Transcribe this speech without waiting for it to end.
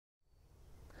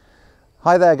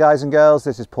Hi there guys and girls,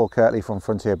 this is Paul Kirtley from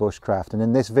Frontier Bushcraft, and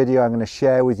in this video I'm going to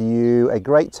share with you a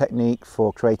great technique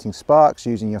for creating sparks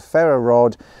using your ferro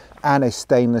rod and a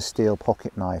stainless steel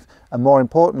pocket knife, and more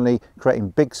importantly creating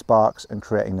big sparks and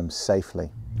creating them safely.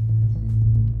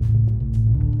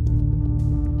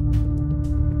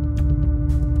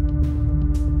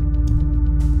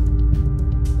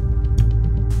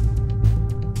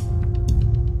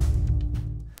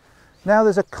 Now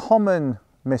there's a common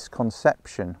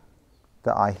misconception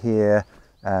that I hear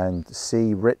and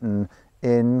see written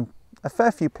in a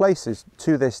fair few places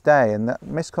to this day, and that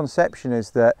misconception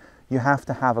is that you have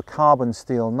to have a carbon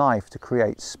steel knife to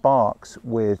create sparks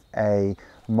with a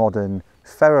modern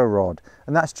ferro rod,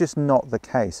 and that's just not the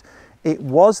case. It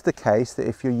was the case that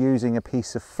if you're using a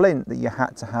piece of flint that you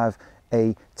had to have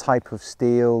a type of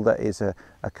steel that is a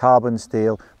carbon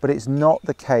steel, but it's not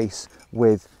the case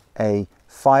with a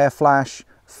fire flash,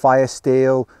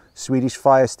 Firesteel, Swedish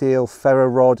Firesteel, Ferro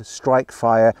rod,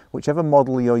 StrikeFire, whichever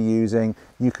model you're using,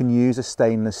 you can use a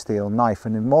stainless steel knife.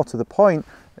 And more to the point,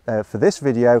 for this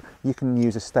video, you can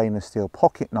use a stainless steel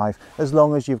pocket knife as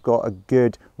long as you've got a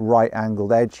good right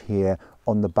angled edge here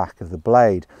on the back of the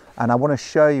blade. And I want to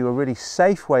show you a really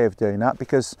safe way of doing that,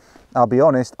 because I'll be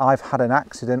honest, I've had an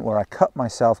accident where I cut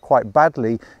myself quite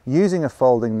badly using a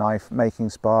folding knife making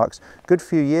sparks a good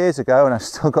few years ago, and I've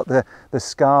still got the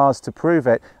scars to prove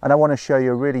it. And I want to show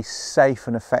you a really safe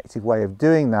and effective way of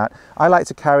doing that. I like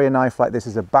to carry a knife like this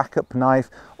as a backup knife,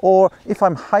 or if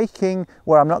I'm hiking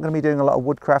where I'm not going to be doing a lot of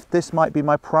woodcraft, this might be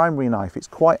my primary knife. It's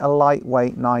quite a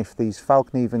lightweight knife, these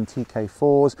Falkneven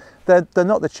TK4s. They're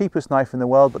not the cheapest knife in the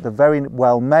world, but they're very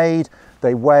well made.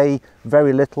 They weigh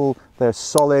very little, they're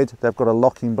solid, they've got a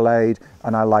locking blade,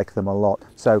 and I like them a lot.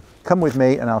 So come with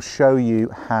me and I'll show you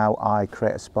how I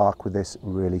create a spark with this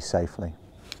really safely.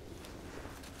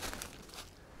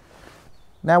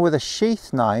 Now with a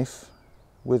sheath knife,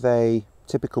 with a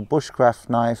typical bushcraft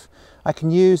knife, I can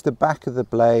use the back of the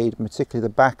blade, particularly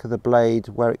the back of the blade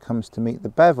where it comes to meet the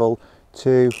bevel,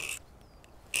 to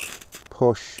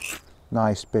push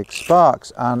nice big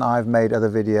sparks, and I've made other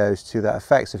videos to that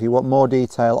effect. So if you want more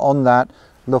detail on that,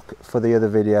 look for the other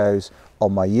videos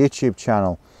on my YouTube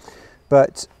channel.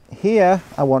 But here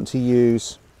I want to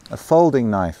use a folding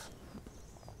knife,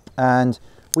 and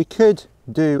we could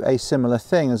do a similar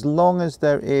thing as long as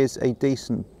there is a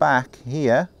decent back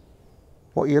here.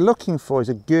 What you're looking for is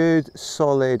a good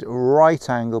solid right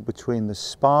angle between the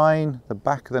spine, the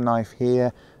back of the knife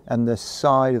here, and the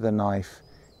side of the knife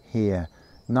here.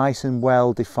 Nice and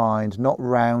well defined, not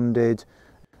rounded,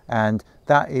 and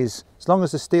that is, as long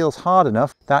as the steel's hard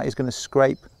enough, that is going to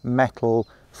scrape metal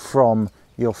from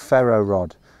your ferro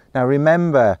rod. Now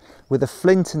remember, with a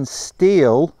flint and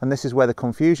steel, and this is where the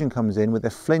confusion comes in, with a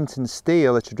flint and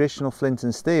steel, a traditional flint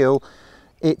and steel,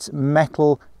 it's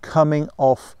metal coming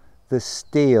off the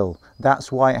steel. That's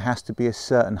why it has to be a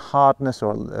certain hardness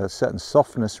or a certain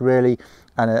softness really,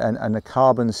 and a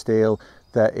carbon steel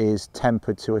that is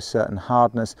tempered to a certain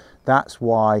hardness. That's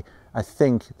why I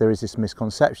think there is this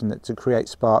misconception that to create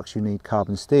sparks you need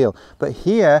carbon steel. But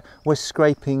here we're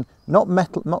scraping not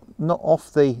metal, not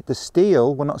off the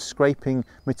steel, we're not scraping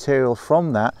material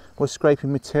from that, we're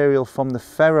scraping material from the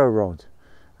ferro rod.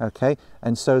 Okay,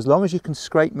 and so as long as you can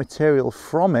scrape material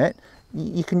from it,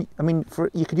 you can,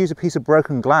 you could use a piece of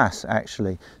broken glass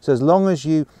actually. So as long as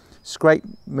you scrape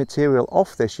material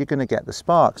off this, you're going to get the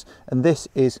sparks, and this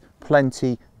is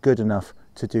plenty good enough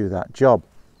to do that job.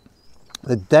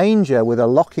 The danger with a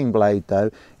locking blade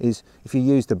though is if you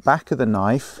use the back of the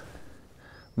knife,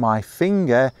 my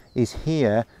finger is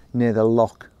here near the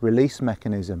lock release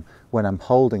mechanism when I'm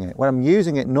holding it. When I'm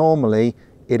using it normally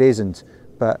it isn't,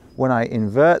 but when I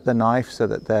invert the knife so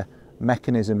that the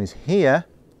mechanism is here,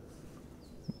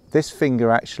 this finger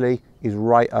actually is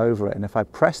right over it, and if I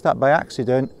press that by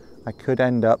accident I could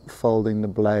end up folding the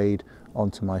blade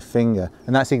onto my finger,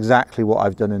 and that's exactly what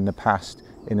I've done in the past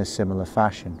in a similar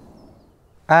fashion.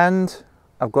 And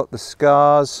I've got the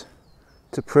scars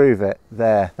to prove it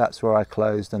there. That's where I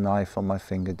closed the knife on my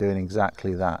finger, doing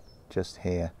exactly that, just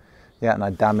here. Yeah, and I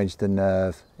damaged the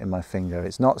nerve in my finger.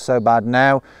 It's not so bad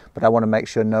now, but I want to make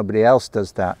sure nobody else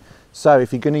does that. So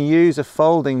if you're going to use a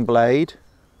folding blade,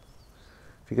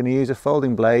 use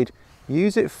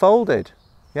it folded.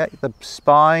 Yeah, the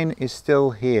spine is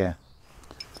still here.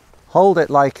 Hold it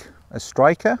like a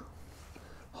striker.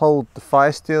 Hold the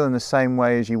Firesteel in the same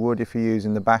way as you would if you're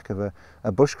using the back of a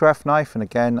bushcraft knife, and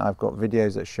again I've got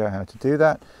videos that show how to do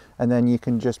that. And then you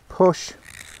can just push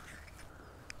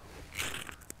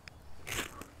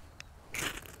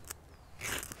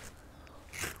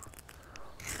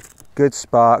good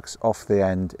sparks off the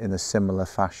end in a similar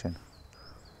fashion.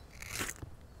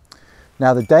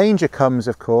 Now the danger comes,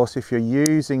 of course, if you're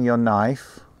using your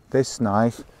knife, this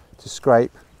knife, to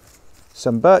scrape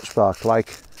some birch bark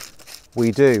like we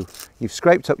do. You've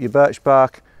scraped up your birch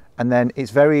bark and then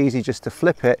it's very easy just to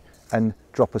flip it and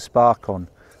drop a spark on.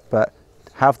 But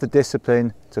have the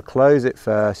discipline to close it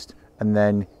first and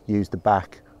then use the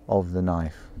back of the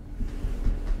knife.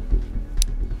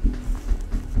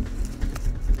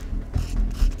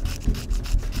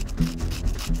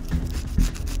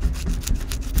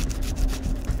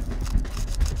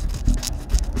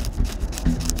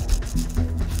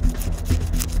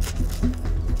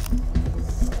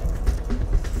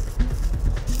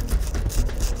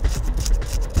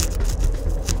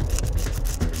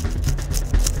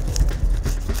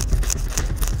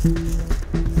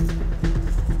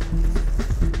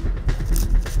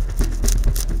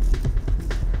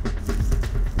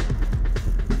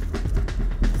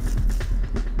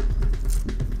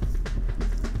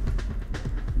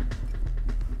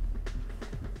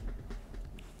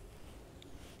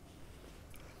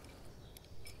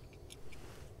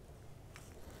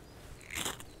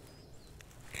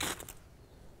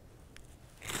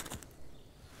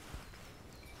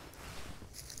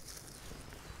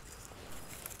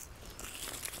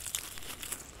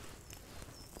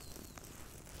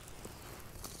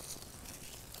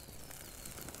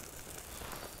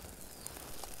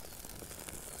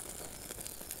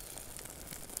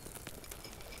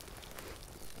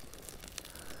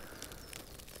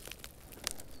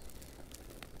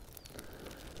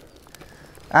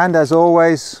 And as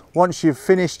always, once you've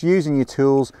finished using your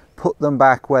tools, put them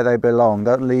back where they belong.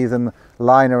 Don't leave them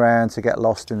lying around to get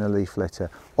lost in the leaf litter.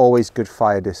 Always good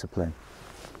fire discipline.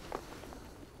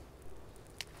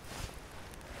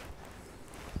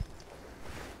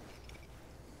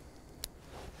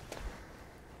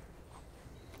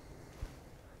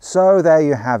 So there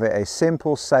you have it, a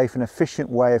simple, safe and efficient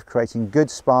way of creating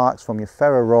good sparks from your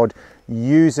ferro rod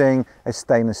using a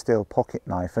stainless steel pocket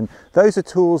knife. And those are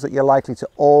tools that you're likely to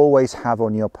always have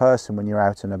on your person when you're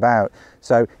out and about.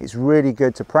 So it's really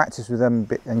good to practice with them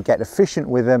and get efficient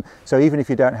with them. So even if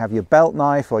you don't have your belt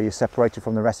knife or you're separated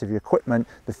from the rest of your equipment,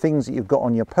 the things that you've got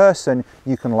on your person,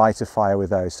 you can light a fire with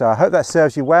those. So I hope that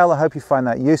serves you well. I hope you find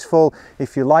that useful.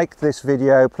 If you liked this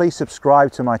video, please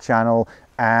subscribe to my channel,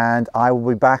 and I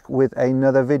will be back with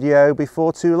another video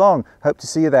before too long. Hope to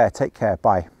see you there. Take care.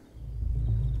 Bye.